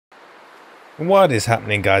What is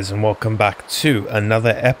happening, guys, and welcome back to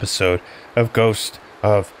another episode of Ghost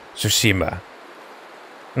of Tsushima.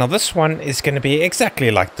 Now this one is going to be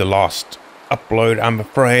exactly like the last upload, I'm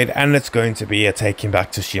afraid, and it's going to be a Taking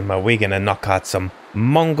Back Tsushima. We're going to knock out some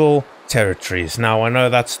Mongol territories. Now I know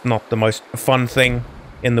that's not the most fun thing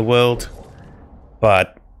in the world,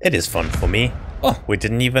 but it is fun for me. Oh, we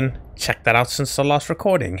didn't even check that out since the last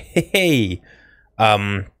recording. Hey,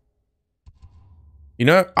 you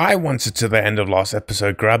know, I wanted to the end of last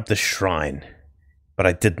episode grab the shrine, but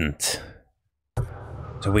I didn't.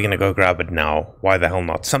 So we're gonna go grab it now. Why the hell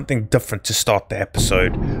not? Something different to start the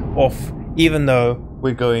episode off, even though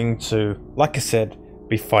we're going to, like I said,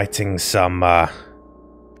 be fighting some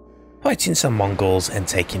Mongols and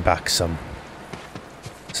taking back some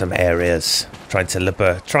areas, trying to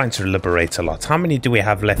liberate a lot. How many do we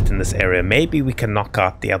have left in this area? Maybe we can knock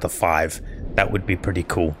out the other 5. That would be pretty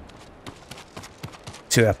cool.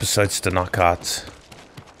 2 episodes to knock out.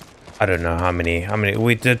 I don't know how many.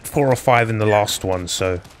 We did 4 or 5 in the last one,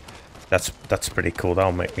 so that's pretty cool.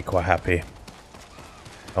 That'll make me quite happy.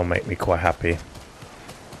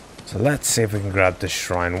 So let's see if we can grab this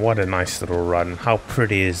shrine. What a nice little run. How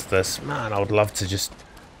pretty is this? Man, I would love to just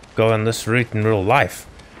go on this route in real life.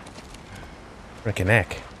 Frickin'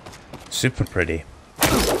 heck. Super pretty.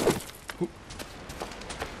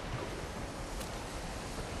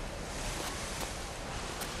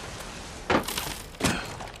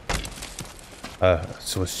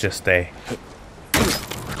 So it's just a...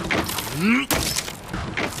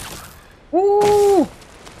 Woo!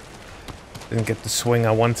 Didn't get the swing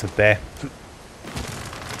I wanted there.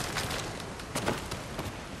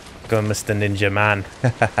 Go, Mr. Ninja Man.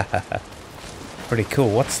 Pretty cool.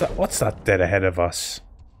 What's that dead ahead of us?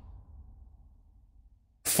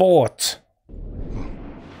 Fort!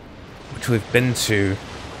 Which we've been to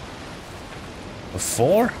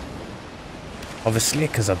before? Obviously,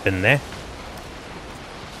 because I've been there.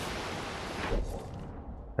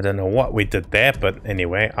 I don't know what we did there, but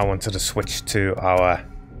anyway, I wanted to switch to our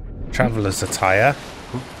traveler's attire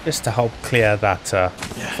just to help clear that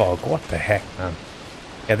fog. What the heck, man?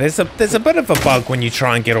 Yeah, there's a bit of a bug when you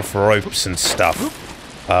try and get off ropes and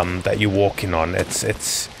stuff that you're walking on.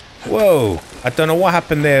 It's whoa! I don't know what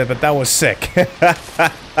happened there, but that was sick.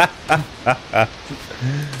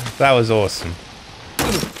 That was awesome.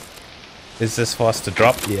 Is this fast to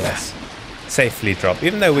drop? Yes. Safely drop,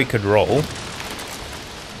 even though we could roll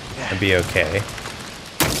and be okay.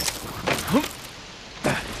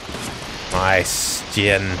 Nice,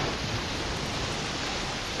 Jin.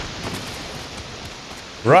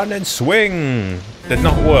 Run and swing! Did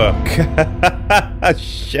not work.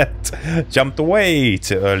 Shit. Jumped away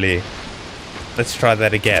too early. Let's try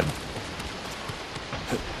that again.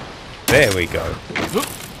 There we go.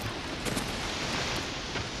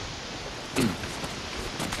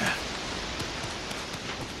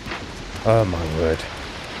 Oh my word.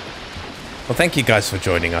 Well, thank you guys for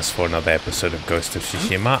joining us for another episode of Ghost of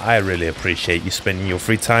Tsushima. I really appreciate you spending your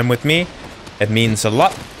free time with me. It means a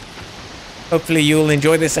lot. Hopefully you'll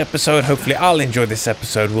enjoy this episode. Hopefully I'll enjoy this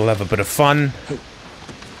episode. We'll have a bit of fun.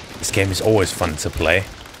 This game is always fun to play.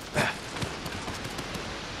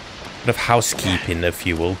 Bit of housekeeping, if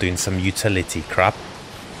you will, doing some utility crap.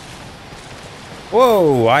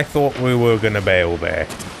 Whoa, I thought we were gonna bail there.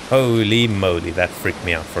 Holy moly, that freaked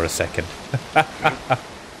me out for a second.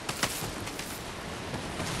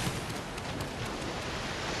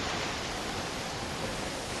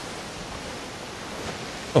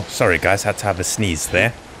 Oh, sorry guys, had to have a sneeze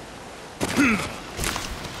there.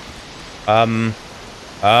 Why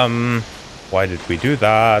did we do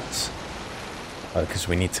that? Because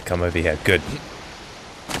we need to come over here. Good.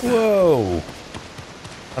 Whoa!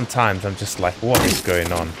 Sometimes I'm just like, what is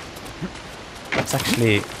going on? That's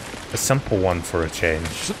actually a simple one for a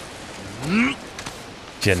change.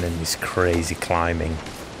 Jin and his crazy climbing.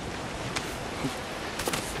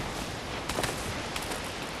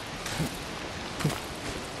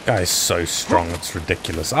 Guy is so strong, it's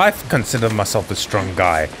ridiculous. I've considered myself a strong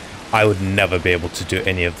guy. I would never be able to do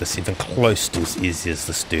any of this even close to as easy as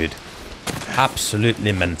this dude.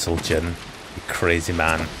 Absolutely mental, Jin. You crazy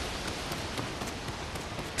man.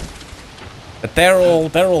 But they're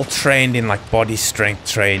all trained in like body strength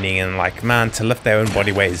training, and like, man, to lift their own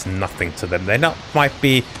body weight is nothing to them. They might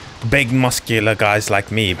be big muscular guys like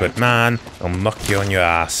me, but man, they'll knock you on your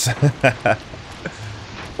ass.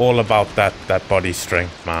 All about that body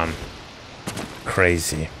strength, man.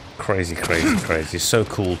 Crazy. So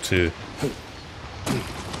cool too.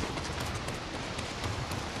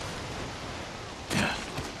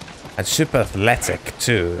 And super athletic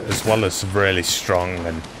too, as well as really strong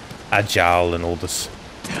and agile and all this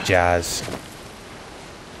jazz.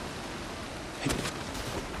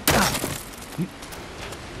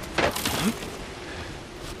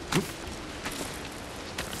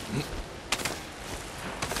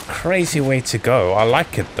 crazy way to go. I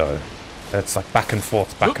like it though. It's like back and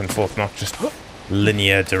forth, not just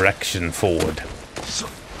linear direction forward.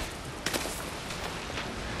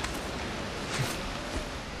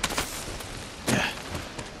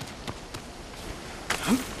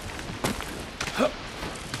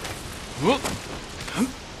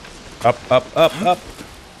 Up, up, up, up.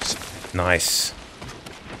 Nice.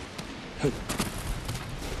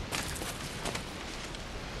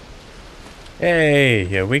 Hey,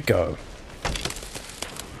 here we go.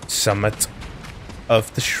 Summit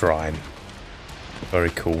of the shrine.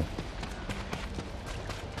 Very cool.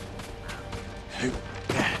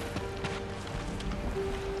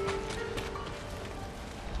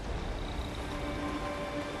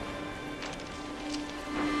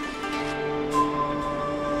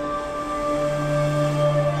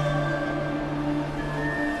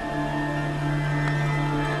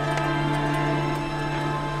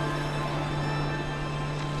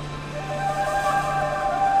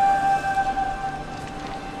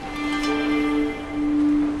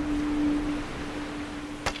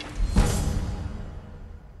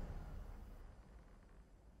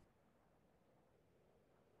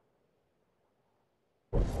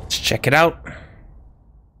 Let's check it out.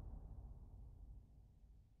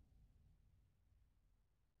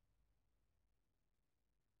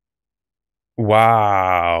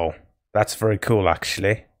 Wow. That's very cool,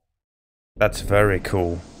 actually. That's very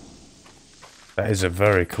cool. That is a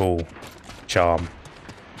very cool charm.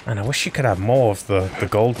 And I wish you could have more of the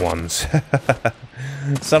gold ones.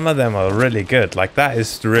 Some of them are really good. Like, that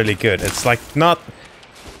is really good. It's like not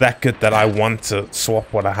that good that I want to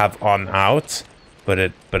swap what I have on out. But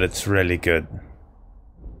it's really good.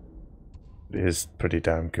 It is pretty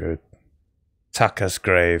damn good. Taka's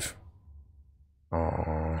grave.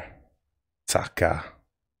 Oh, Taka.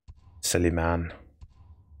 Silly man.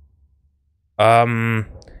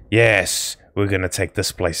 Yes. We're gonna take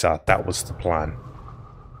this place out. That was the plan.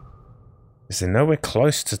 Is there nowhere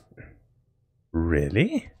close to...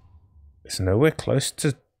 Really? There's nowhere close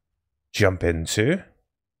to jump into?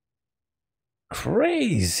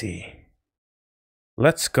 Crazy.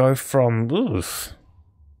 Let's go from... Oof.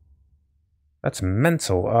 That's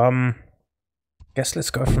mental. Guess let's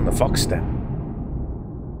go from the fox den.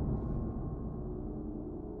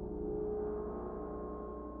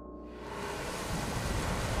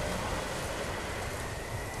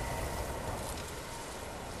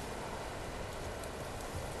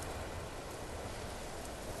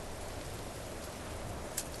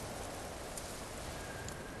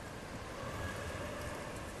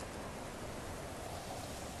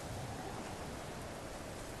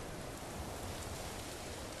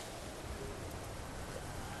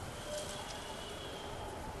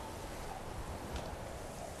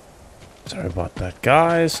 Sorry about that,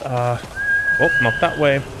 guys. Oh, not that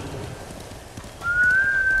way.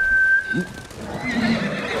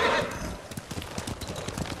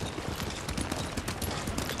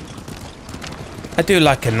 I do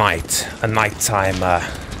like a nighttime,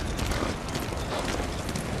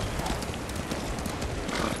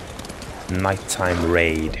 nighttime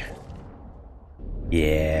raid.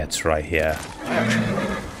 Yeah, it's right here.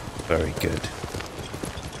 Very good.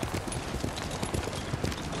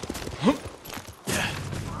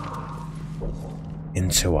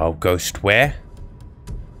 Into our ghost where?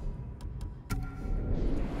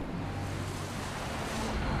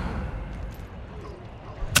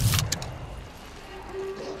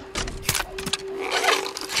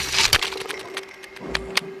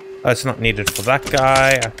 Oh, it's not needed for that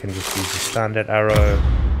guy. I can just use the standard arrow.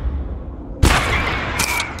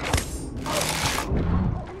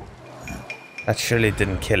 That surely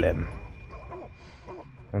didn't kill him.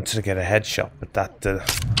 I wanted to get a headshot, but that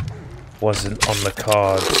wasn't on the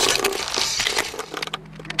cards.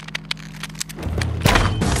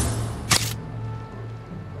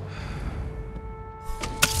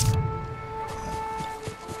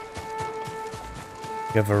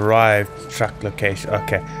 You have arrived. Track location.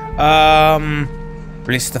 Okay.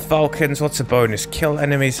 Release the falcons. What's a bonus? Kill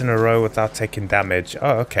enemies in a row without taking damage.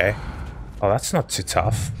 Oh, okay. Oh, that's not too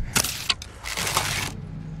tough.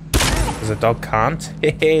 Because a dog can't?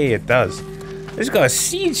 Hey, it does. It's got a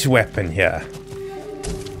siege weapon here.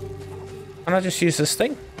 Can I just use this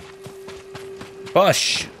thing?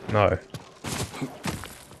 Bush! No.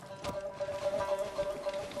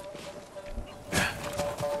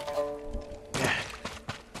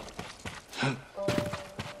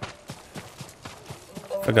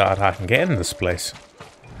 Forgot how I can get in this place.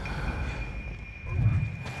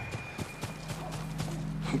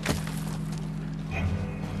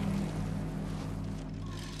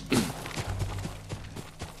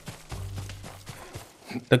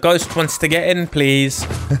 The ghost wants to get in, please.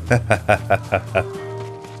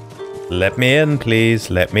 Let me in, please.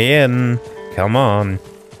 Let me in. Come on.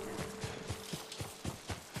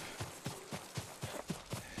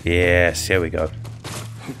 Yes, here we go.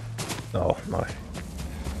 Oh, no.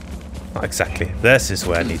 Not exactly. This is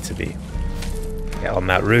where I need to be. Get on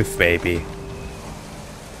that roof, baby.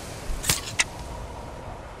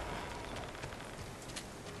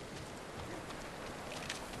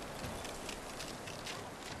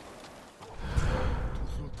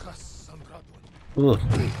 Ooh,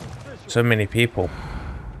 so many people.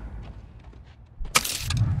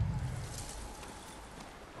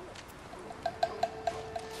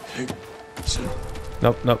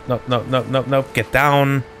 Nope, nope, nope, nope, nope, nope, nope. Get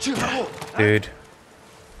down, dude.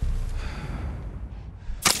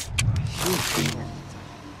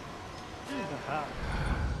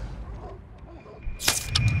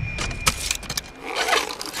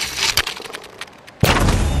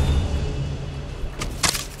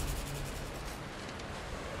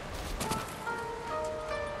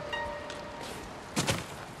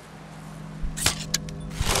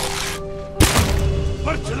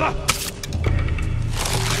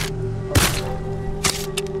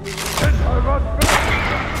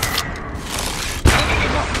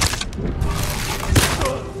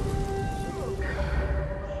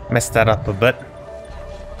 Messed that up a bit.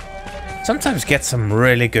 Sometimes get some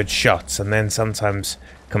really good shots and then sometimes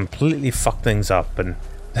completely fuck things up and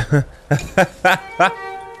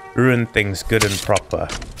ruin things good and proper.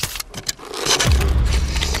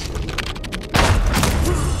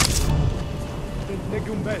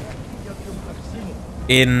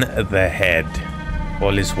 In the head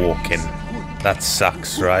while he's walking. That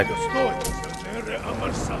sucks, right?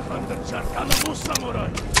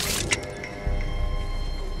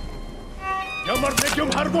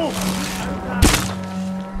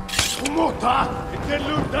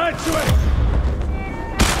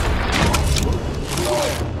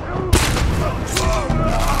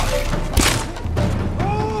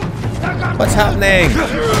 What's happening?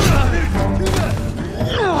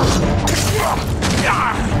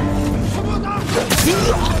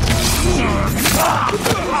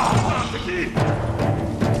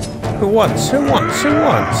 Who wants? Who wants? Who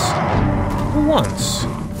wants? Who wants?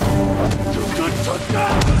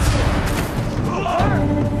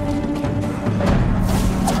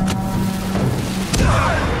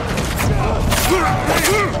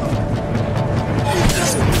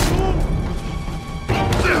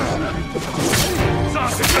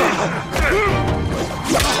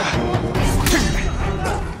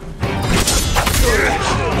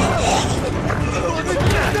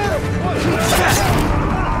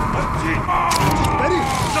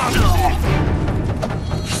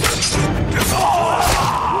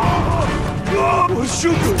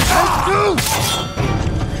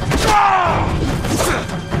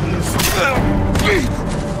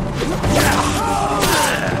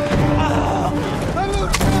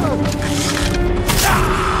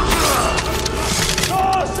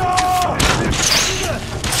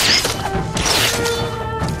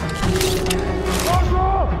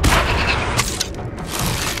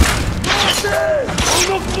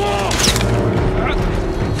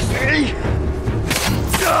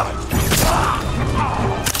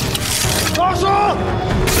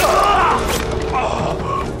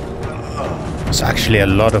 It's actually a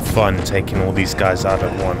lot of fun taking all these guys out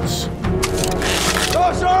at once.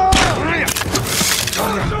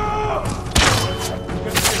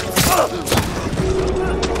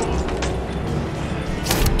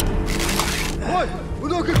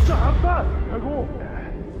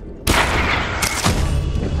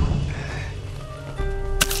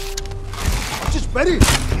 Just ready.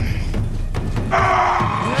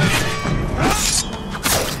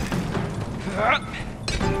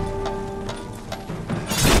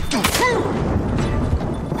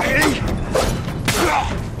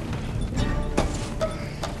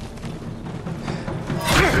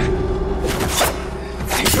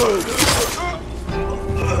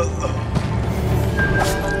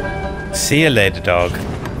 See you later, dog.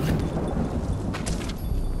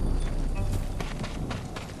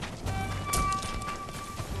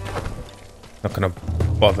 Not gonna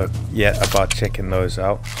bother yet about checking those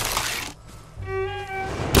out.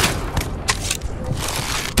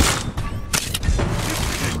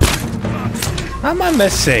 How am I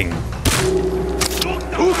missing?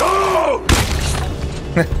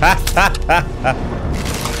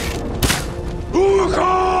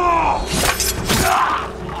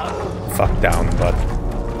 Fuck down, bud.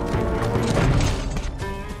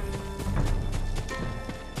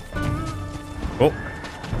 Oh.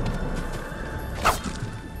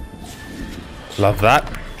 Love that.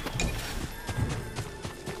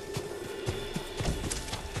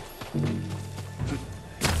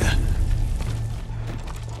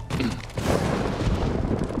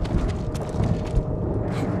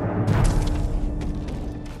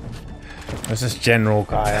 There's this general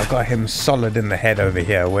guy. I've got him solid in the head over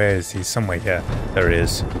here. Where is he? Somewhere here. There he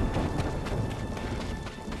is.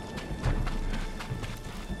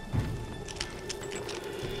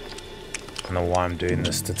 I don't know why I'm doing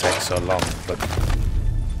this to take so long, but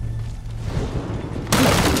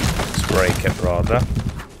let's break it rather.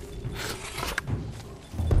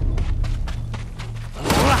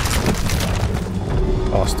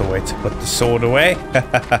 Faster way to put the sword away.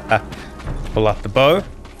 Pull out the bow.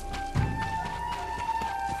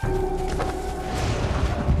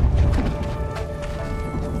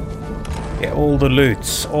 Get all the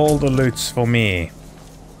loots for me.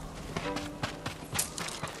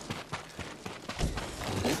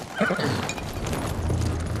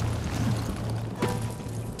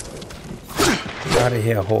 Out of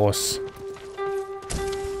here, horse.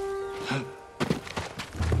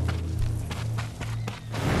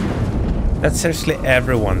 That's seriously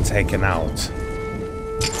everyone taken out.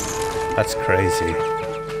 That's crazy.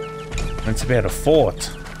 Meant to be at a fort.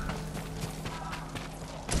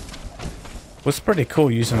 Was pretty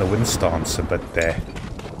cool using the wind stance a bit there.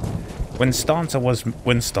 Wind stance, it was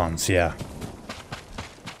wind stance, yeah.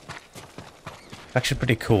 Actually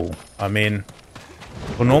pretty cool. I mean,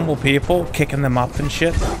 for normal people, kicking them up and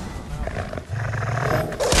shit.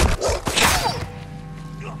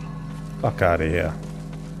 Fuck out of here.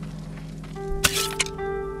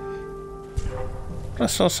 I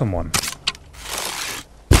saw someone.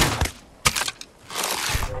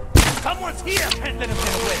 Someone's here! Can't let him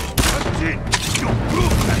get away!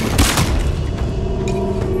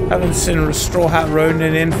 Haven't seen a Straw Hat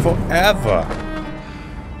Ronin in forever.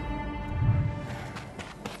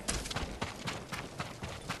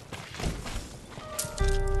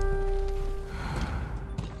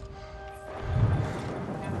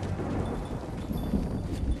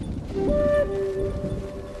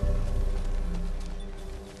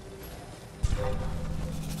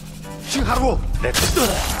 Let's do it.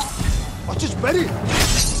 Watch his ready.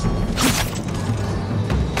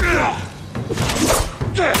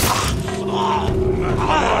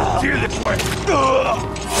 Deal this way.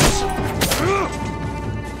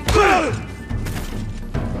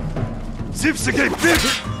 Zip Sakai big.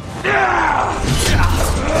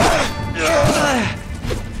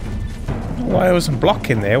 Why I wasn't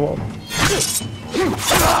blocking there? What?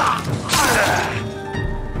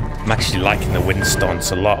 I'm actually liking the wind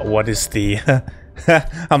stance a lot. What is the...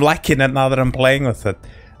 I'm liking it now that I'm playing with it.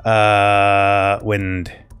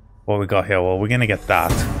 Wind. What we got here? Well, we're gonna get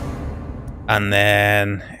that. And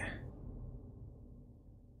then...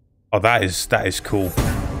 Oh, that is cool.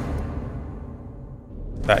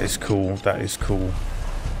 That is cool. That is cool.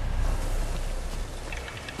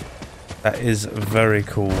 That is very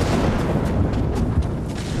cool.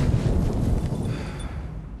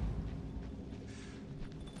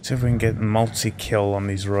 See if we can get multi-kill on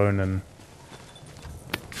these Ronin.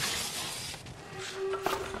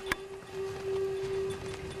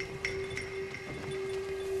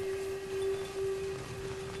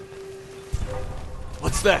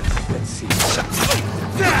 What's that? Let's see. That's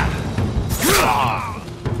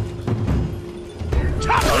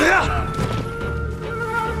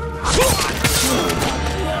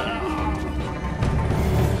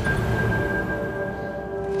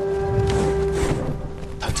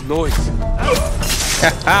noise.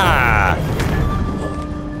 Haha!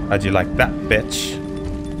 How'd you like that, bitch?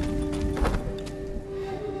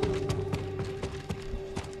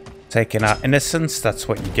 Taking our innocence, that's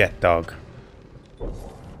what you get, dog.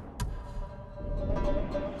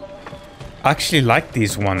 I actually like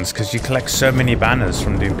these ones because you collect so many banners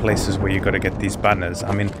from doing places where you got to get these banners.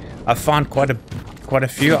 I mean, I found quite a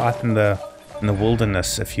few out in the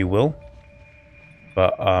wilderness, if you will.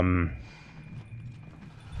 But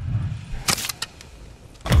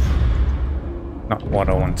not what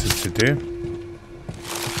I wanted to do.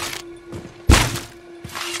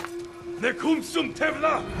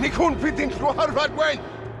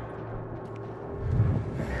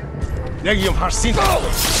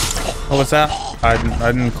 What was that? I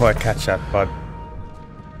didn't quite catch that, but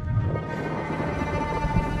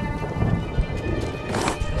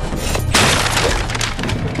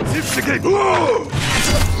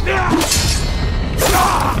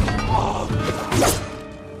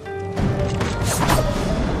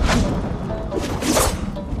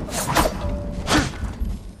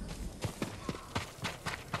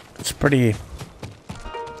it's pretty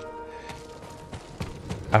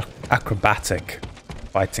acrobatic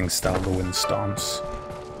fighting style, the wind stance.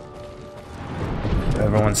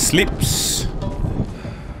 Everyone sleeps.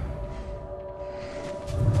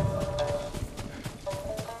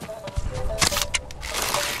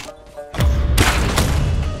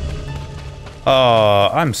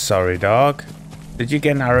 I'm sorry, dog. Did you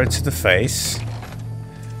get an arrow to the face?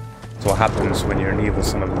 That's what happens when you're an evil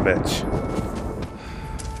son of a bitch.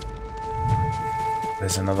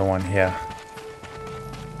 There's another one here.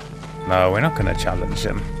 No, we're not going to challenge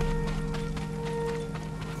him.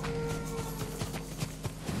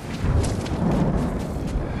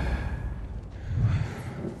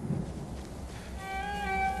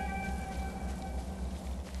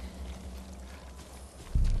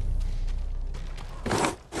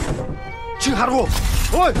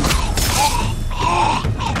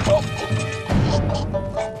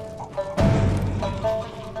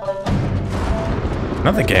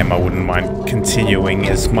 Another game I wouldn't mind continuing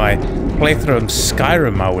is my playthrough of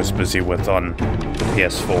Skyrim I was busy with on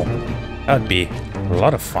PS4. That'd be a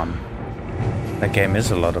lot of fun. That game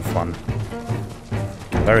is a lot of fun.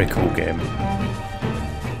 Very cool game.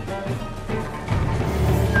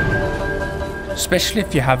 Especially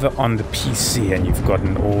if you have it on the PC and you've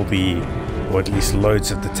gotten all the, or at least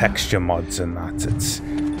loads of the texture mods and that. It's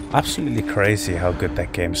absolutely crazy how good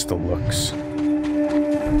that game still looks.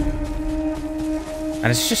 And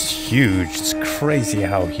it's just huge. It's crazy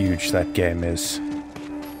how huge that game is.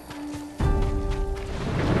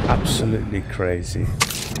 Absolutely crazy.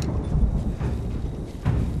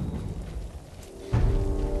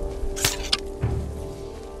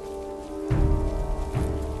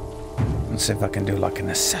 Let's see if I can do like an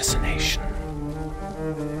assassination.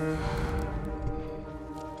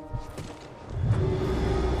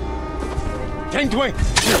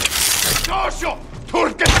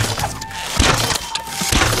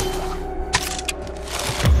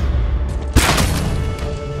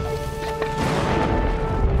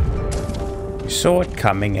 You saw it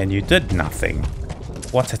coming and you did nothing.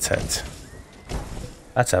 What a tit.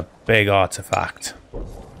 That's a big artifact.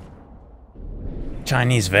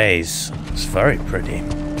 Chinese vase. It's very pretty.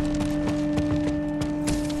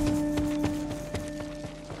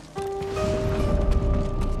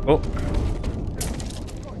 Oh.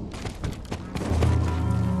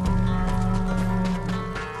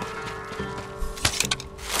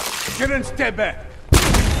 Step back.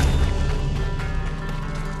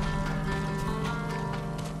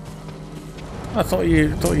 I thought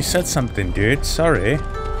you said something, dude. Sorry.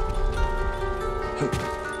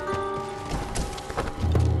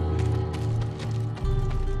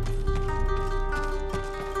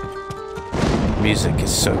 Music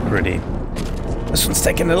is so pretty. This one's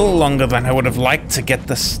taking a little longer than I would have liked to get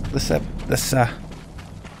this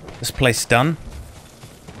place done.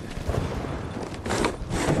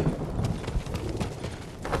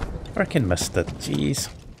 Freaking missed it. Jeez.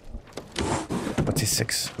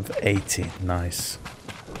 46 of 80. Nice.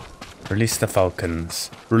 Release the falcons.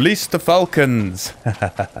 Release the falcons!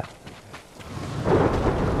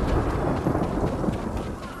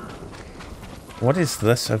 What is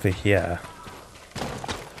this over here?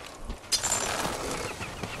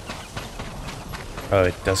 Oh,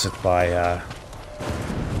 it does it by,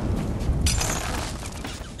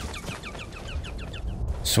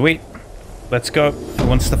 Sweet. Let's go. Who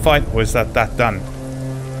wants to fight? Or is that done?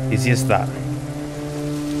 Easy as that.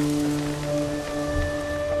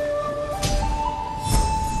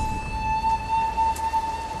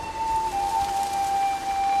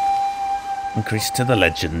 Increase to the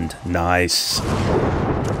legend. Nice.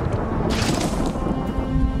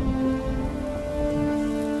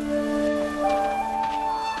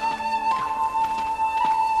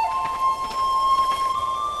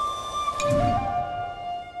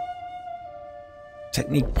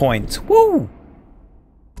 Technique point. Woo!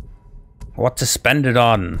 What to spend it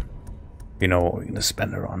on? You know what we're going to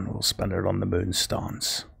spend it on? We'll spend it on the moon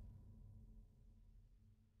stance.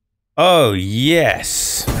 Oh,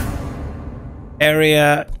 yes.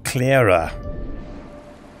 Area clearer.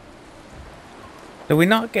 Did we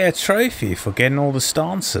not get a trophy for getting all the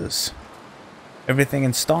stances? Everything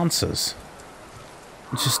in stances.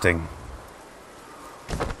 Interesting.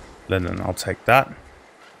 Linen, I'll take that.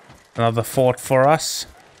 Another fort for us.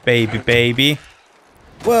 Baby, baby.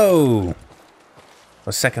 Whoa! For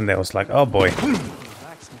a second there I was like, oh boy.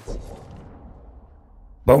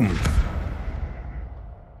 Boom.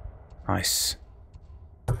 Nice.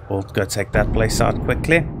 We'll go take that place out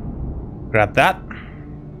quickly. Grab that.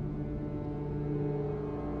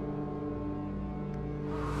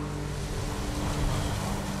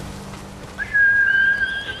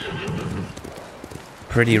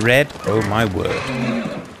 Pretty red. Oh my word.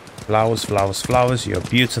 Flowers, flowers, flowers. You're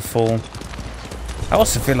beautiful. I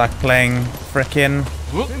also feel like playing frickin'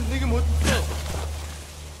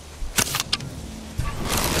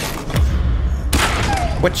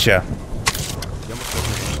 Witcher.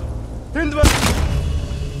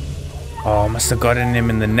 Oh, must have gotten him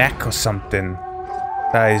in the neck or something.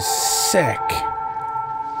 That is sick.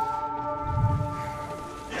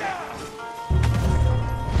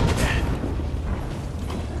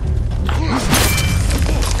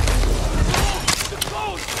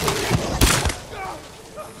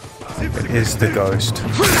 It is the ghost.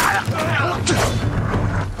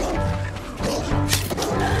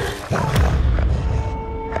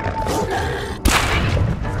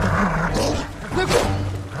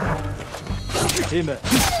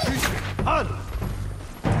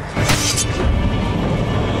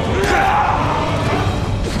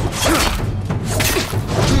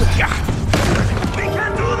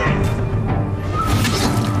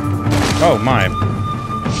 Oh my.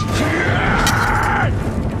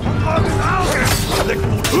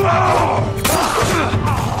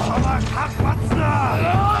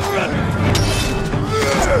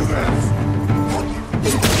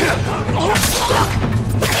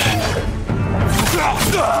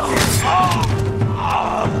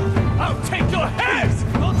 I'll take your heads!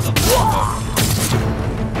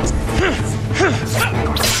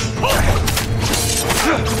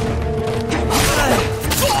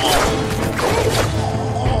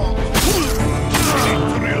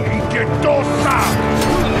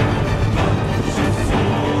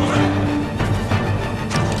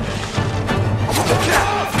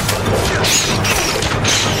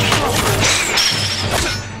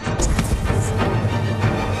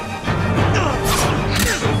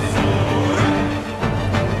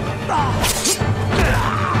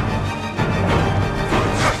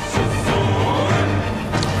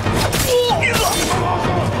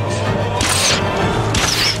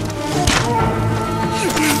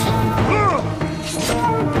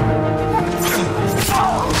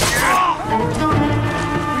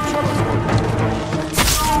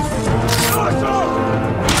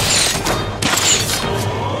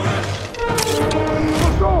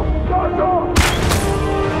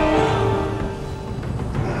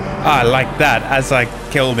 I like that. As I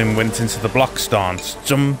killed him, went into the block stance.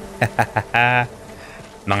 Jump.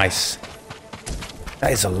 Nice.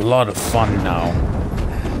 That is a lot of fun now.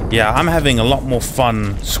 Yeah, I'm having a lot more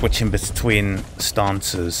fun switching between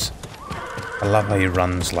stances. I love how he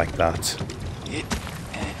runs like that.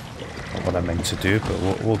 Not what I meant to do,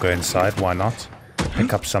 but we'll go inside. Why not?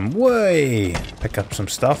 Pick up some... Way! Pick up some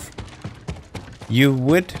stuff. You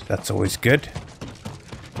would. That's always good.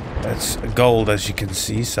 That's gold, as you can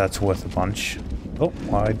see, so that's worth a bunch. Oh,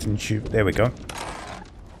 why didn't you... There we go.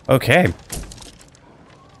 Okay.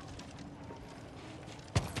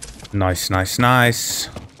 Nice, nice, nice.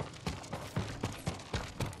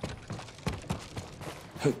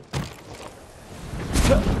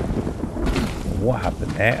 What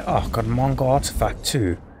happened there? Oh, got a Mongol artifact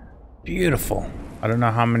too. Beautiful. I don't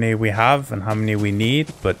know how many we have and how many we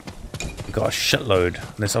need, but we got a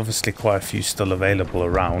shitload. There's obviously quite a few still available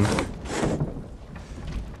around.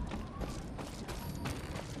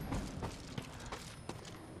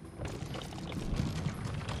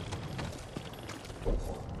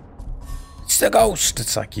 It's the ghost!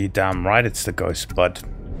 It's like, you damn right it's the ghost, bud.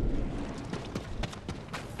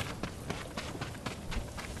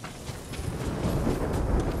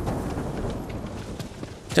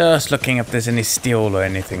 Just looking if there's any steel or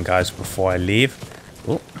anything, guys, before I leave.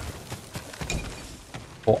 Oh.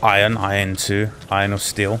 Or iron too. Iron or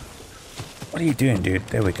steel. What are you doing, dude?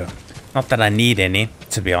 There we go. Not that I need any,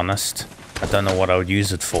 to be honest. I don't know what I would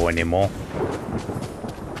use it for anymore.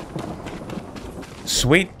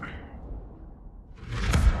 Sweet.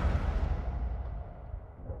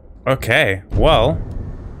 Okay, well.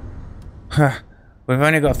 We've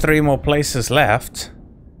only got 3 more places left.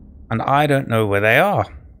 And I don't know where they are.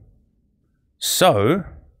 So,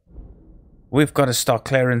 we've got to start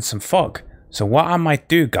clearing some fog. So what I might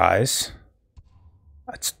do, guys,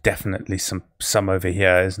 that's definitely some over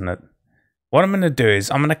here, isn't it? What I'm going to do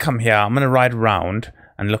is I'm going to come here, I'm going to ride around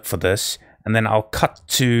and look for this, and then I'll cut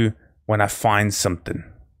to when I find something.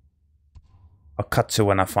 I'll cut to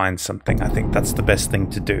when I find something. I think that's the best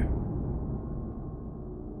thing to do.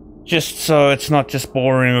 Just so it's not just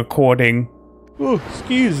boring recording. Oh,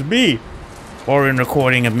 excuse me. Boring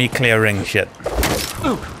recording of me clearing shit.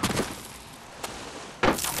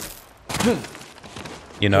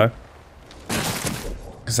 You know?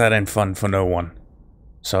 Because that ain't fun for no one.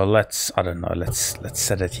 So let's, I don't know, let's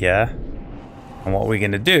set it here. And what we're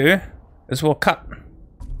going to do is we'll cut.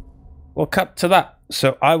 We'll cut to that.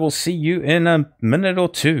 So I will see you in a minute or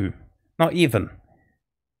two. Not even.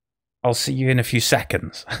 I'll see you in a few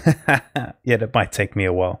seconds. Yeah, that might take me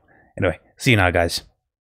a while. Anyway, see you now, guys.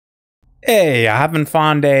 Hey, I haven't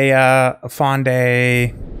found a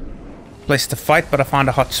place to fight, but I found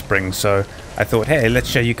a hot spring, so I thought, hey, let's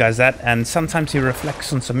show you guys that. And sometimes he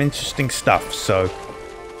reflects on some interesting stuff, so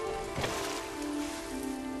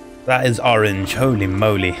that is orange. Holy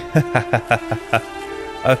moly.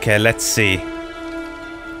 Okay, let's see.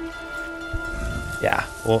 Yeah,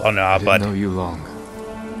 well, oh no, I bud. didn't know you long,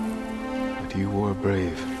 but you were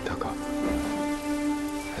brave, Taka.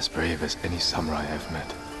 As brave as any samurai I've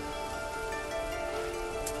met.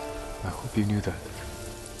 I hope you knew that.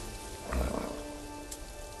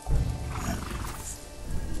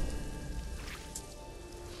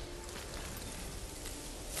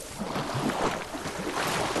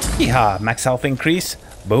 Yeehaw, max health increase.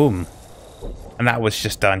 Boom. And that was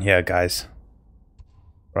just down here, guys.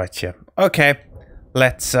 Right here. Okay.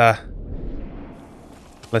 Let's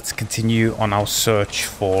continue on our search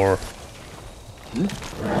for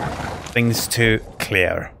things to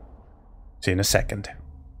clear. See you in a second.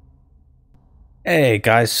 Hey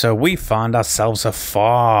guys, so we found ourselves a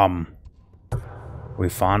farm. We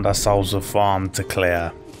found ourselves a farm to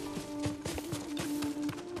clear.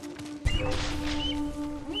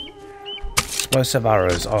 Explosive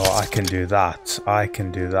arrows. Oh, I can do that. I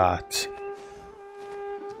can do that.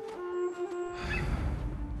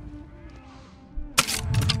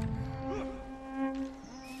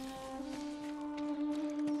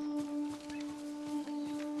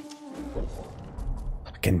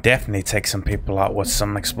 I can definitely take some people out with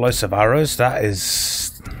some explosive arrows. That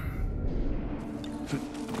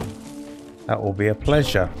will be a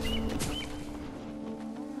pleasure.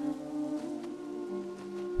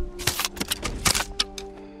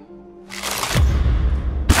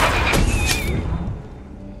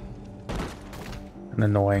 An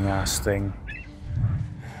annoying ass thing.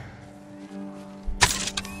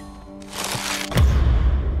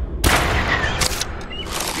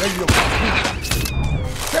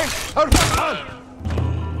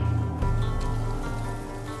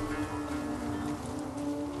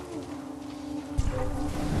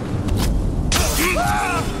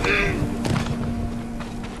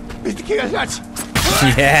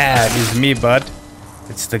 Yeah, it is me, bud.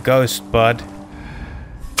 It's the ghost, bud.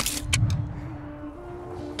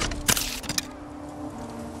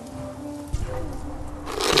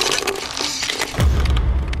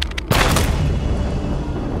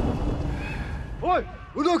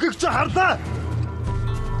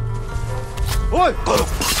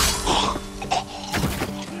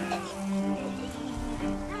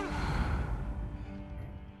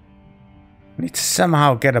 Need to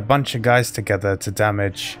somehow get a bunch of guys together to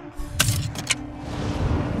damage.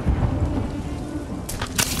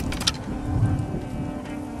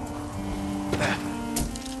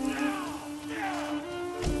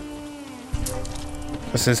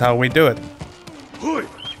 This is how we do it.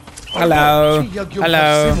 Hello.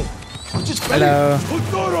 Hello. Hello.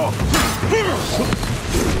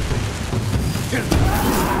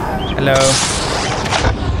 Hello.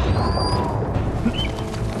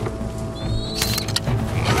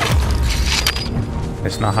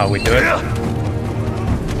 That's not how we do it.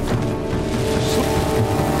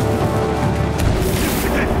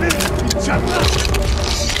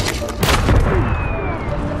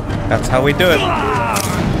 That's how we do it.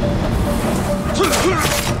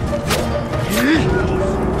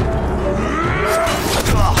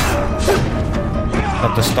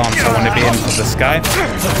 Not the stance I want to be in for this guy.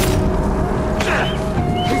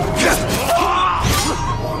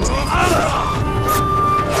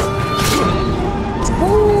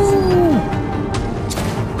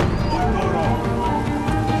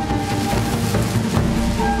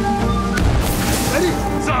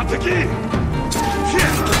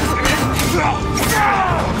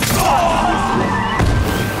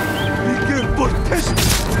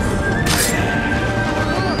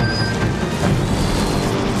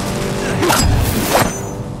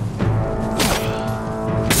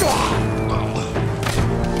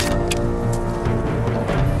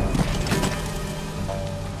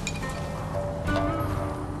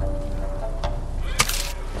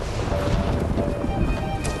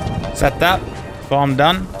 Set that. Farm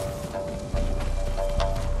done.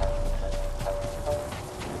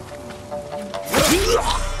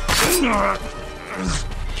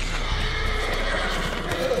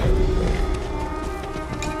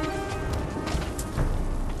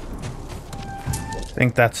 I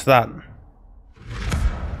think that's that.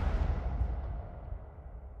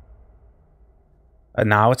 And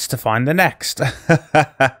now it's to find the next.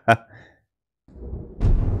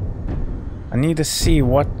 I need to see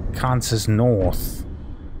what counts as north.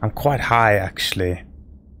 I'm quite high, actually.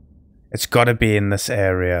 It's gotta be in this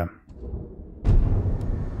area.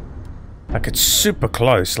 Like, it's super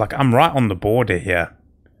close. Like, I'm right on the border here.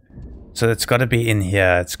 So it's got to be in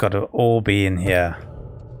here. It's got to all be in here.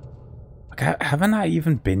 Okay, haven't I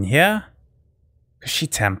even been here? Kushi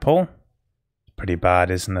Temple? Pretty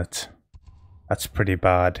bad, isn't it? That's pretty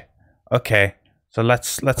bad. Okay, so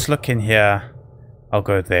let's look in here. I'll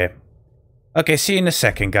go there. Okay, see you in a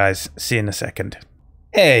second, guys. See you in a second.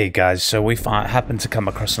 Hey, guys. So we happened to come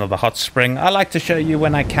across another hot spring. I like to show you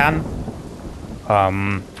when I can.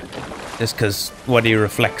 Just because what he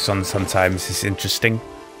reflects on sometimes is interesting.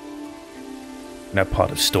 No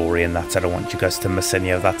part of story in that. I don't want you guys to miss any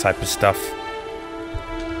of that type of stuff.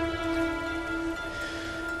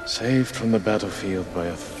 Saved from the battlefield by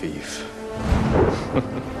a thief.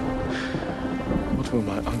 What will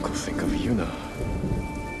my uncle think of Yuna?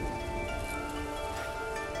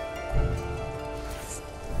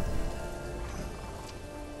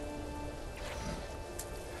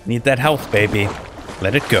 Need that health, baby.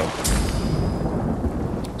 Let it go.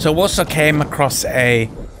 So also came across a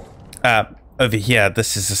over here.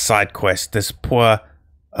 This is a side quest. This poor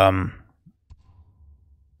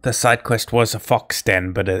the side quest was a fox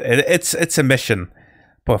den, but it's a mission.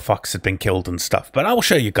 Poor fox had been killed and stuff. But I will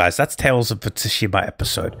show you guys. That's Tales of the Tsushima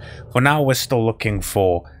episode. For now, we're still looking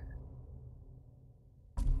for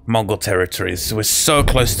Mongol territories. We're so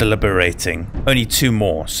close to liberating. Only 2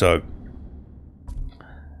 more, so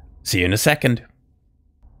see you in a second.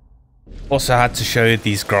 Also had to show you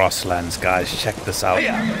these grasslands, guys. Check this out.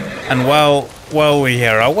 And while we're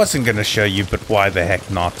here, I wasn't going to show you, but why the heck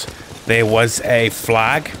not? There was a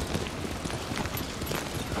flag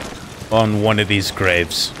on one of these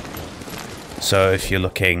graves. So if you're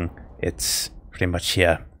looking, it's pretty much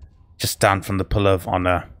here. Just down from the Pillar of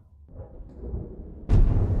Honor.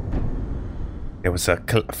 There was a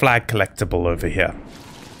flag collectible over here.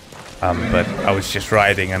 But I was just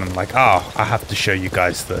riding and I'm like, oh, I have to show you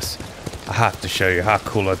guys this. I have to show you how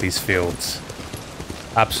cool are these fields.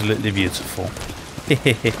 Absolutely beautiful.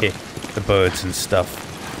 The birds and stuff.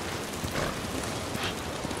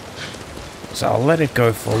 So I'll let it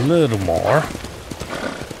go for a little more.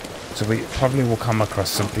 So we probably will come across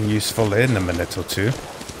something useful in a minute or 2.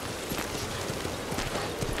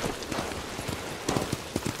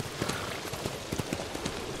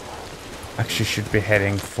 Actually should be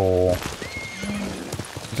heading for...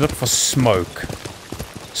 look for smoke.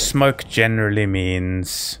 Smoke generally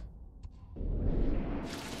means...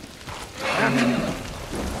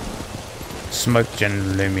 smoke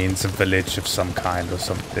generally means a village of some kind or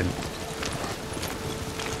something.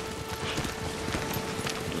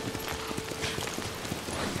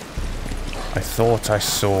 I thought I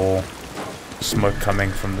saw smoke coming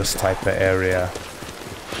from this type of area.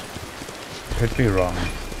 Could be wrong.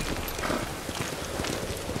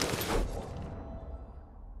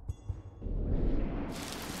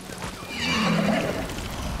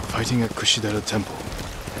 Fighting at Kushidera Temple.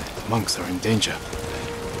 The monks are in danger.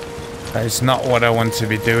 That is not what I want to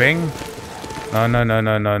be doing. No, no, no,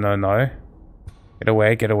 no, no, no, no. Get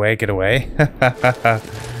away, get away, get away.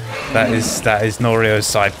 That is Norio's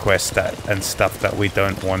side quest and stuff that we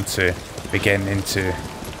don't want to be getting into.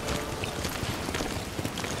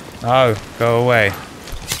 Oh, go away.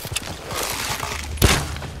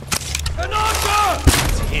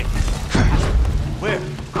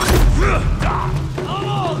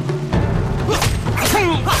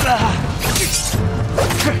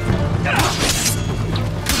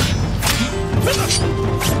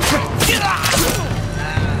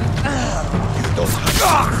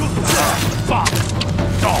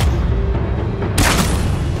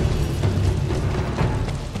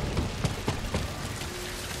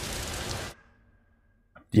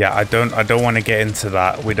 Yeah, I don't want to get into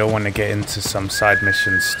that. We don't want to get into some side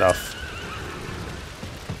mission stuff.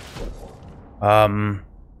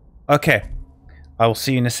 Okay. I will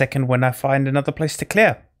see you in a second when I find another place to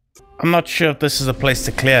clear. I'm not sure if this is a place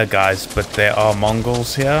to clear, guys, but there are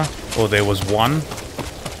Mongols here. Or there was one.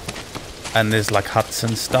 And there's like huts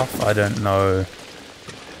and stuff. I don't know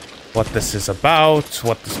what this is about,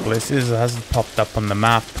 what this place is. It hasn't popped up on the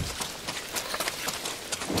map.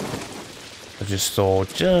 I just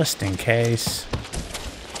thought, just in case,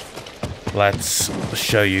 let's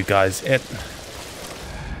show you guys it.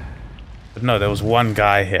 But no, there was one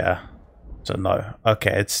guy here. So no.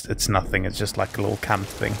 Okay, it's nothing. It's just like a little camp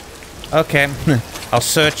thing. Okay. Our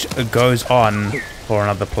search goes on for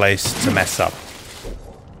another place to mess up.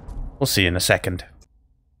 We'll see you in a second.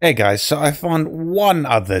 Hey guys, so I found one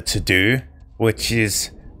other to do, which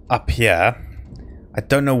is up here. I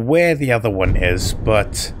don't know where the other one is,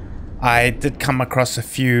 but I did come across a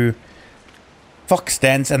few fox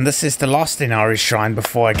dens, and this is the last Inari shrine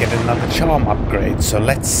before I get another charm upgrade. So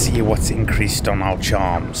let's see what's increased on our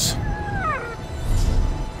charms.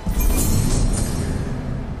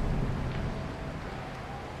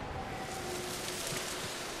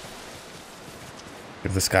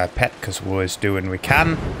 Give this guy a pet because we're always doing what we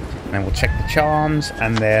can. And then we'll check the charms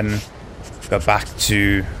and then go back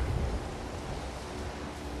to...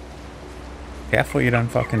 Careful you don't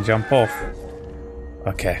fucking jump off.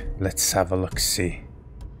 Okay, let's have a look, see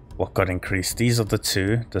what got increased. These are the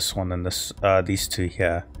two, this one and this, these two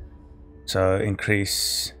here. So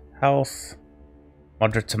increase health,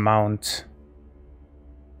 moderate to mount,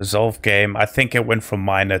 resolve game. I think it went from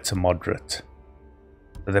minor to moderate.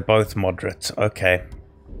 So they're both moderate. Okay.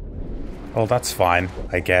 Well, that's fine,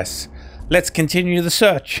 I guess. Let's continue the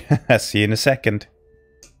search. See you in a second.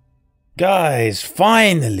 Guys,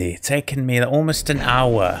 finally, taken me almost an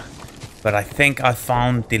hour. But I think I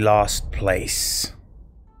found the last place.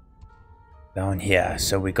 Down here.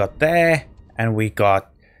 So we got there, and we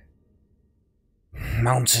got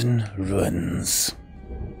mountain ruins.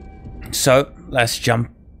 So let's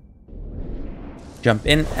jump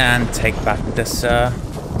in and take back this half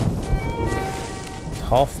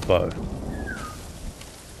bow.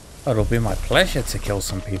 It'll be my pleasure to kill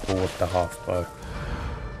some people with the half bow.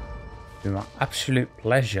 It'll be my absolute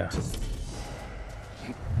pleasure.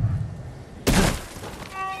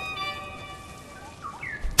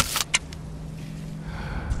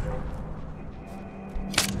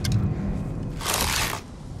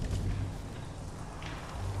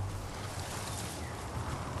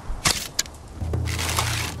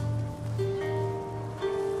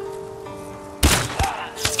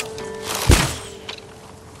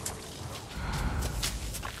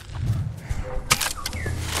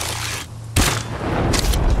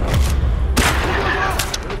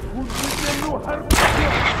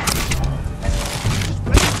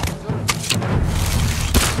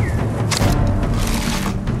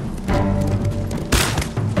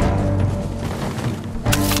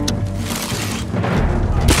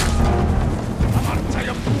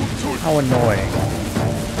 How annoying.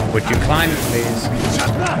 Would you climb, please?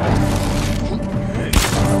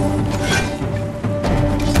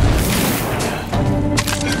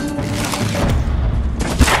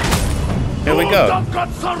 Here we go.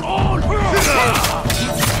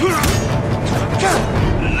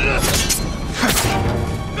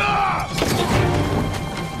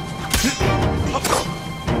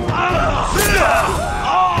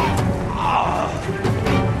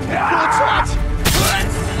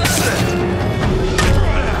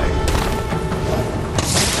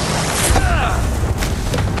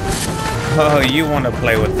 Oh, you want to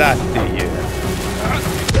play with that, do you?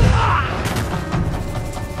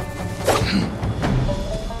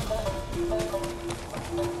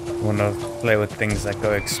 Want to play with things that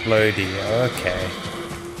go explodey? Okay,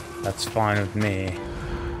 that's fine with me.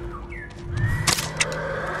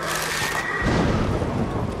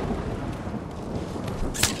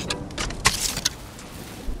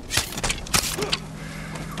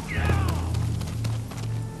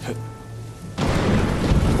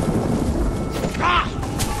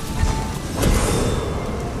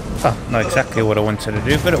 Oh, not exactly what I wanted to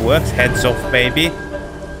do, but it works. Heads off, baby.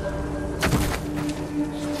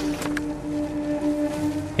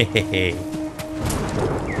 Hehehe.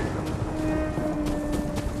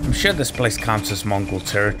 I'm sure this place counts as Mongol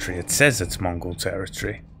territory. It says it's Mongol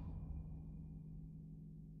territory.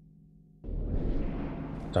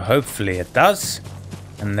 So hopefully it does.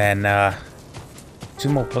 And then 2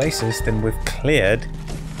 more places, then we've cleared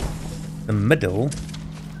the middle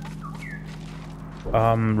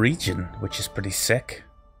region, which is pretty sick.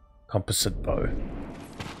 Composite bow.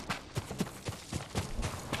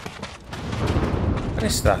 What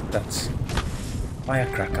is that? That's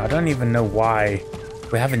firecracker. I don't even know why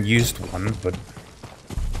we haven't used one, but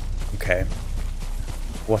okay.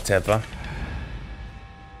 Whatever.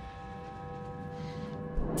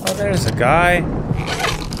 Oh, there's a guy.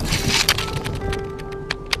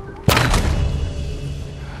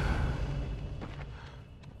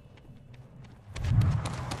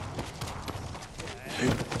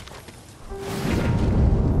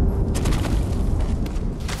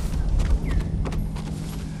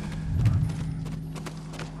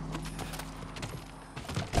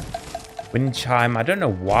 Wind chime. I don't know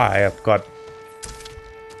why I've got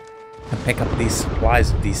to pick up these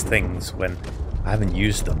supplies of these things when I haven't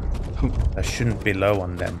used them. I shouldn't be low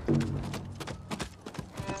on them.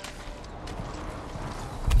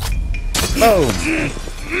 Boom!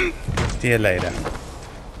 See you later.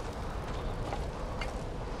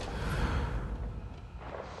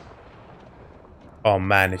 Oh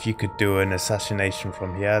man, if you could do an assassination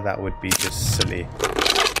from here, that would be just silly.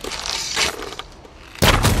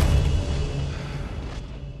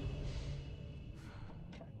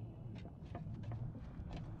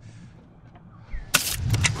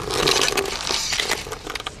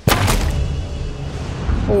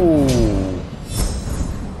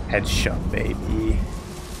 Headshot, baby.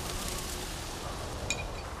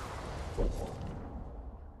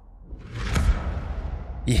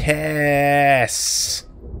 Yes!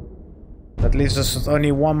 That leaves us with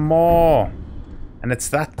only one more. And it's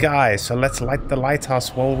that guy, so let's light the lighthouse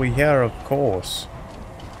while we're here, of course.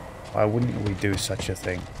 Why wouldn't we do such a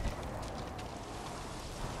thing?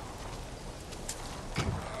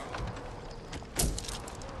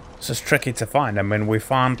 This is tricky to find. I mean, we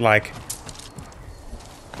found like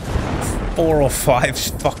 4 or 5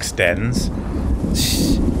 fox dens.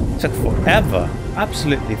 It took forever,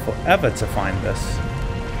 absolutely forever to find this.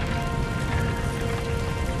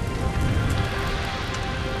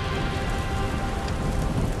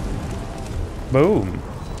 Boom.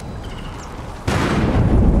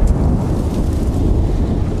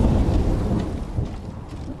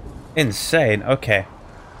 Insane. Okay.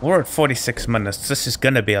 We're at 46 minutes. This is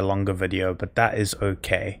gonna be a longer video, but that is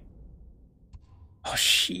okay. Oh,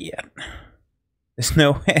 shit. There's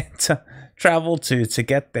nowhere to travel to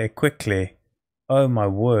get there quickly. Oh, my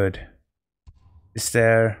word. Is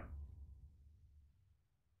there...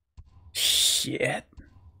 Shit.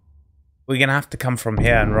 We're gonna have to come from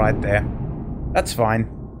here and right there. That's fine.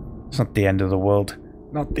 It's not the end of the world.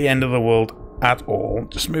 Not the end of the world at all.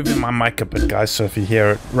 Just moving my mic a bit, guys, so if you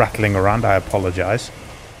hear it rattling around, I apologize.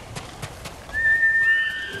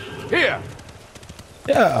 Here!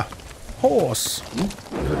 Yeah. Horse.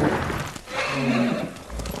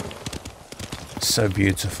 So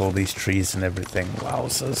beautiful, these trees and everything.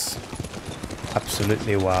 Wowzers.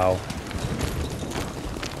 Absolutely wow.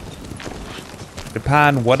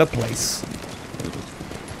 Japan, what a place.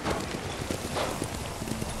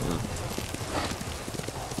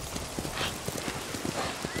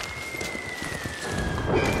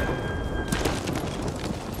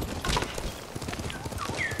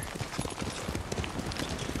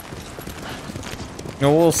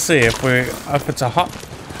 Now we'll see if it's a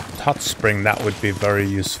hot spring, that would be very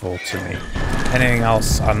useful to me. Anything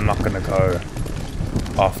else, I'm not gonna go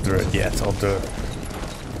after it yet. I'll do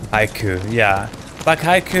haiku, yeah. Like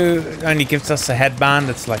haiku only gives us a headband.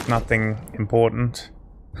 It's like nothing important,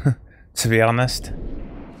 to be honest.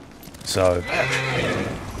 So,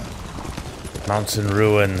 mountain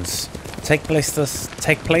ruins. Take place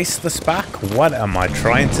this back. What am I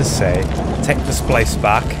trying to say? Take this place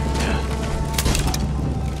back.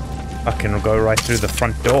 I can go right through the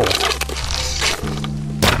front door.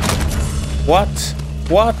 What?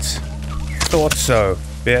 What? Thought so,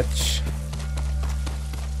 bitch.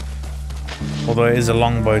 Although it is a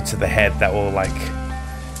longbow to the head that will like...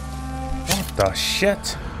 What the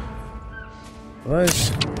shit?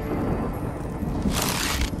 Those...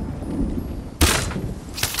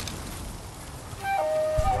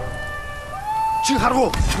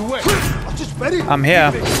 I'm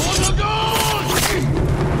here.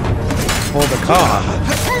 For the car.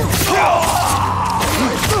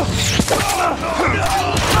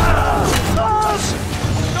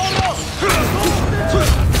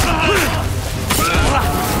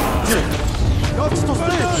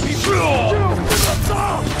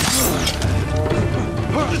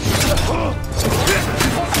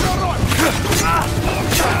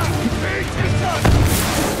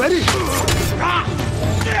 Ready?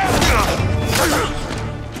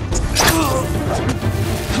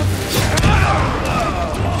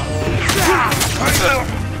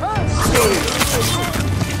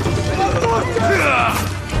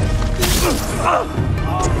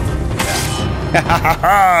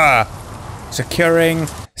 Securing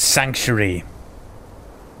sanctuary.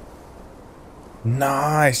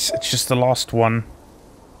 Nice. It's just the last one.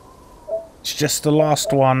 It's just the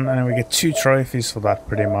last one, and we get 2 trophies for that,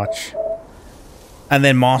 pretty much. And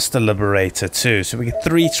then Master Liberator too, so we get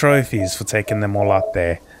 3 trophies for taking them all out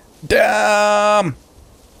there. Damn!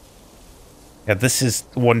 Yeah, this is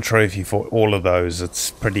 1 trophy for all of those.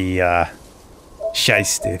 It's pretty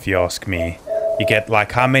shiesty, if you ask me. You get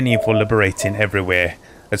like how many for liberating everywhere?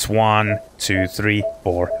 It's 1, 2, 3,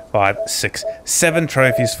 4, 5, 6, 7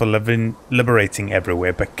 trophies for liberating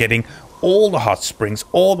everywhere, but getting all the hot springs,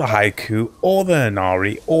 all the haiku, all the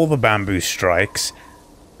inari, all the bamboo strikes,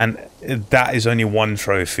 and that is only 1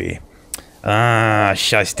 trophy. Ah,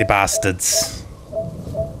 shiesty bastards.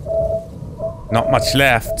 Not much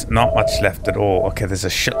left. Not much left at all. Okay, there's a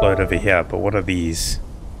shitload over here, but what are these?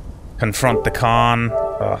 Confront the Khan.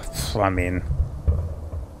 I mean,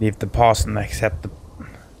 leave the past and accept the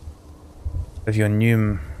of your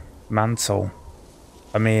new mantle.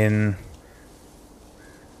 I mean,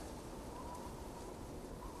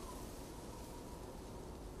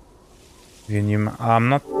 your new. I'm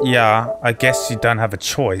not. Yeah, I guess you don't have a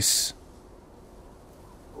choice.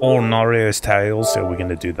 all Norio's tails, so we're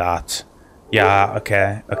gonna do that. Yeah,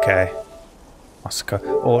 okay, okay.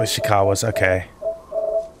 Masako, all Ishikawa's, okay.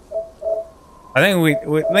 I think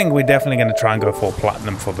we're definitely gonna try and go for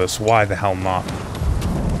platinum for this. Why the hell not?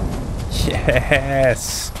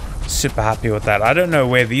 Yes! Super happy with that. I don't know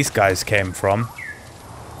where these guys came from.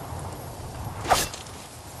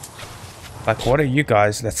 Like, what are you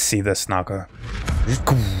guys? Let's see this now. Go.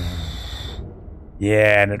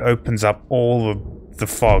 Yeah, and it opens up all the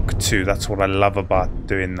fog too. That's what I love about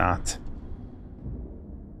doing that.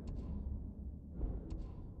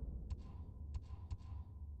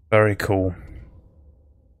 Very cool.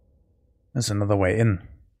 There's another way in.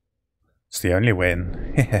 It's the only way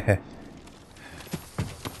in.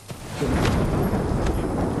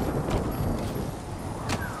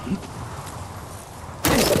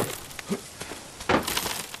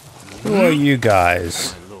 Who are you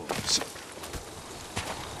guys?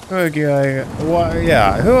 Who are you? Who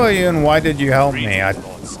are you and why did you help me?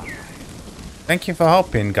 Thank you for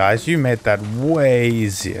helping, guys. You made that way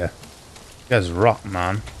easier. You guys rock,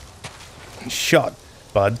 man. Shot,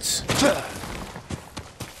 buds.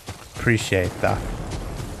 Appreciate that.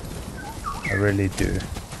 I really do.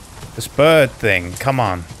 This bird thing, come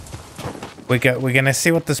on. We're gonna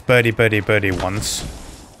see what this birdie wants.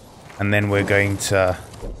 And then we're going to...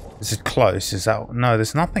 Is it close? Is that... No,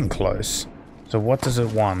 there's nothing close. So what does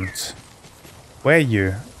it want? Where are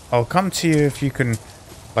you? I'll come to you if you can,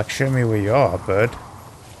 like, show me where you are, bird.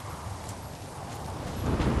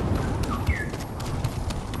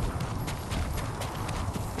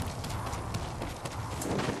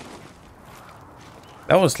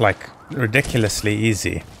 That was, like, ridiculously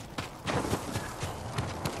easy.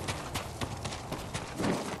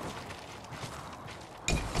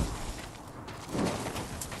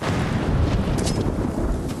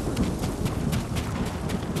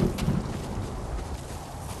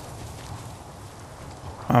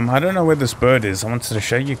 I don't know where this bird is. I wanted to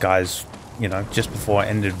show you guys, you know, just before I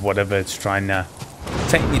ended whatever it's trying to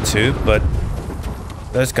take me to, but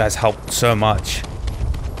those guys helped so much.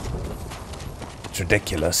 It's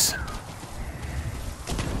ridiculous.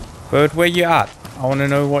 Bird, where you at? I want to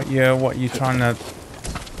know what you're trying to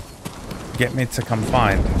get me to come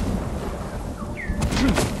find.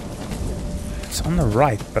 It's on the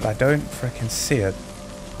right, but I don't freaking see it.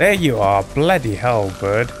 There you are. Bloody hell,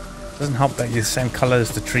 bird. Doesn't help that you're the same color as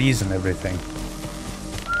the trees and everything.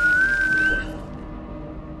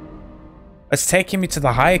 It's taking me to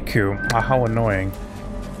the haiku. Oh, how annoying.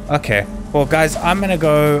 Okay, well guys, I'm gonna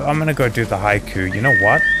go do the haiku. You know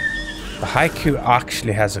what? The haiku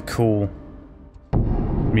actually has a cool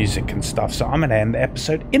music and stuff, so I'm gonna end the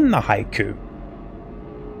episode in the haiku.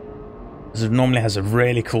 Because it normally has a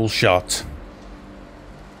really cool shot.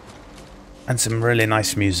 And some really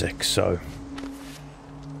nice music, so...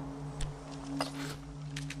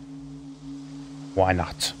 Why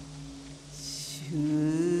not?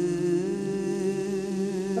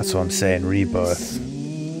 That's what I'm saying, rebirth.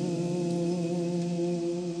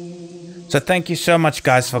 So thank you so much,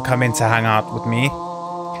 guys, for coming to hang out with me.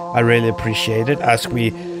 I really appreciate it, as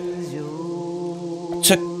we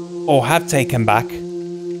took, or have taken back.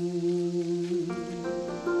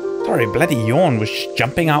 Sorry, bloody yawn was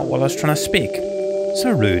jumping out while I was trying to speak.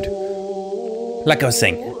 So rude. Like I was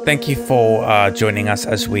saying, thank you for joining us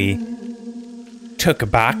as we took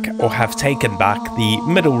back, or have taken back, the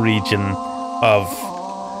middle region of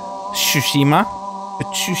Tsushima,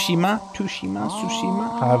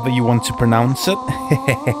 however you want to pronounce it.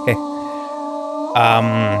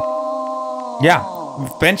 Yeah,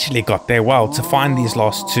 eventually got there. Well, to find these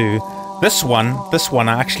last two. This one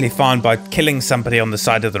I actually found by killing somebody on the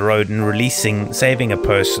side of the road and saving a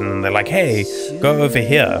person, and they're like, hey, go over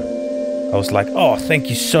here. I was like, oh, thank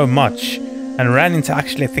you so much. And ran into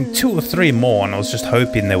actually, I think, 2 or 3 more, and I was just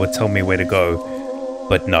hoping they would tell me where to go.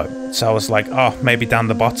 But no. So I was like, oh, maybe down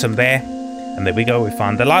the bottom there. And there we go, we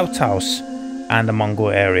found the lighthouse and the Mongol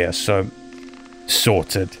area. So,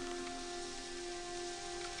 sorted.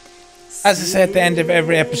 As I say at the end of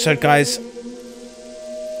every episode, guys,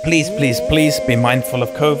 please, please, please be mindful of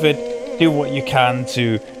COVID. Do what you can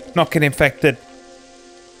to not get infected.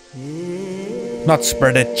 Not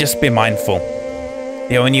spread it, just be mindful.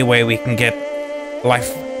 The only way we can get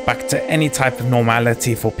life back to any type of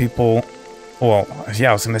normality for people, well, yeah,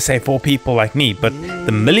 I was going to say for people like me, but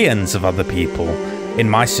the millions of other people in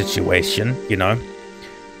my situation, you know,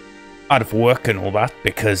 out of work and all that,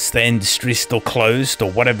 because the industry's still closed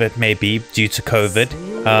or whatever it may be due to COVID,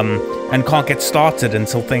 and can't get started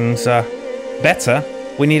until things are better.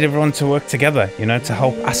 We need everyone to work together, you know, to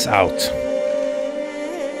help us out.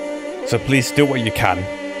 So please do what you can.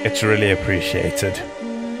 It's really appreciated.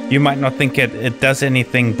 You might not think it does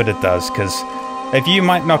anything, but it does, because if you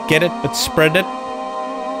might not get it, but spread it,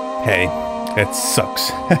 hey, it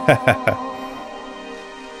sucks.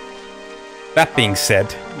 That being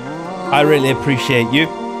said, I really appreciate you.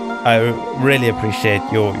 I really appreciate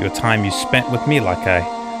your time you spent with me, like I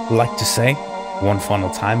like to say, one final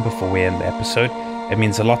time before we end the episode. It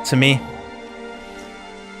means a lot to me.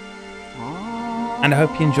 And I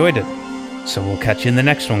hope you enjoyed it. So we'll catch you in the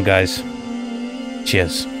next one, guys.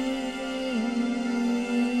 Cheers.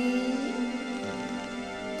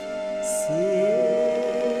 See